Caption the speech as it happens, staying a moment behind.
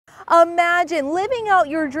Imagine living out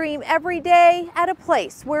your dream every day at a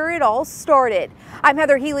place where it all started. I'm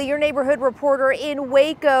Heather Healy, your neighborhood reporter in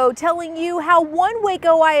Waco, telling you how one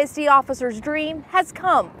Waco ISD officer's dream has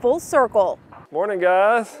come full circle. Morning,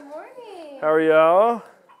 guys. Good morning. How are y'all?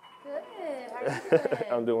 Good. How are you doing?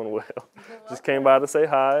 I'm doing well. Just came by to say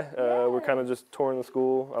hi. We're kind of just touring the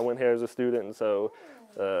school. I went here as a student, and so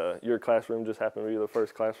your classroom just happened to be the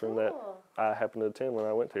first classroom that I happened to attend when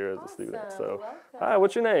I went here as a student. So, hi,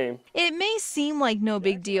 what's your name? It may seem like no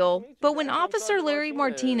big deal, but when Officer Larry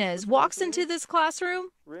Martinez walks into this classroom,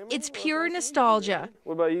 it's pure nostalgia.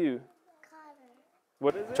 What about you?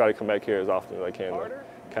 Try to come back here as often as I can to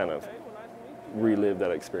kind of relive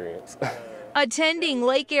that experience. Attending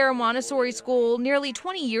Lake Air Montessori school nearly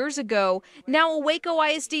 20 years ago, now a Waco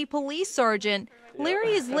ISD police sergeant,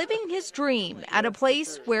 Larry is living his dream at a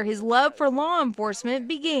place where his love for law enforcement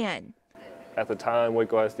began. At the time,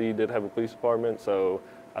 Waco ISD did have a police department, so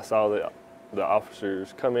I saw the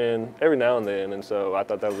officers come in every now and then, and so I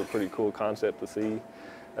thought that was a pretty cool concept to see.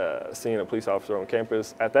 Seeing a police officer on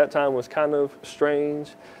campus at that time was kind of strange,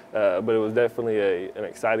 but it was definitely an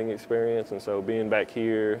exciting experience, and so being back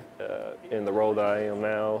here in the role that I am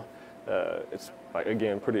now, it's, like,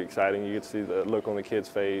 again, pretty exciting. You get to see the look on the kids'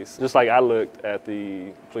 face, just like I looked at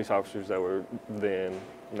the police officers that were then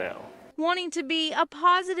now. Wanting to be a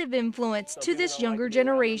positive influence to this younger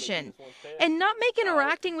generation and not make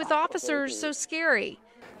interacting with officers so scary.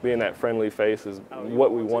 Being that friendly face is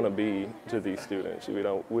what we want to be to these students. We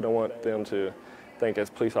don't want them to think as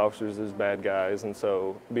police officers as bad guys, and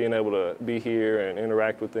so being able to be here and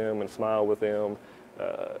interact with them and smile with them,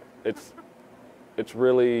 it's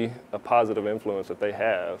really a positive influence that they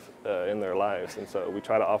have in their lives, and so we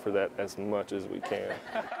try to offer that as much as we can.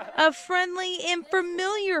 A friendly and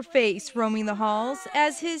familiar face roaming the halls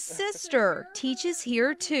as his sister teaches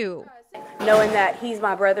here too. Knowing that he's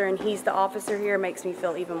my brother and he's the officer here makes me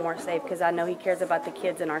feel even more safe because I know he cares about the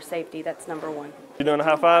kids and our safety. That's number one. You doing a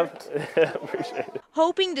high five? Appreciate it.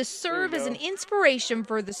 Hoping to serve as an inspiration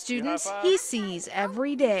for the students he sees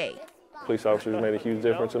every day. Police officers made a huge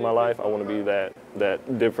difference in my life. I want to be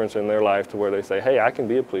that difference in their life to where they say, hey, I can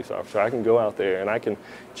be a police officer. I can go out there and I can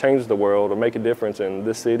change the world or make a difference in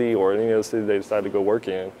this city or any other city they decide to go work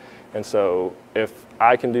in. And so if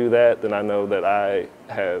I can do that, then I know that I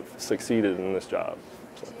have succeeded in this job.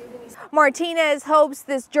 Martinez hopes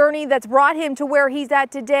this journey that's brought him to where he's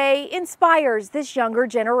at today inspires this younger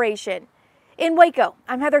generation. In Waco,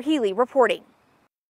 I'm Heather Healy reporting.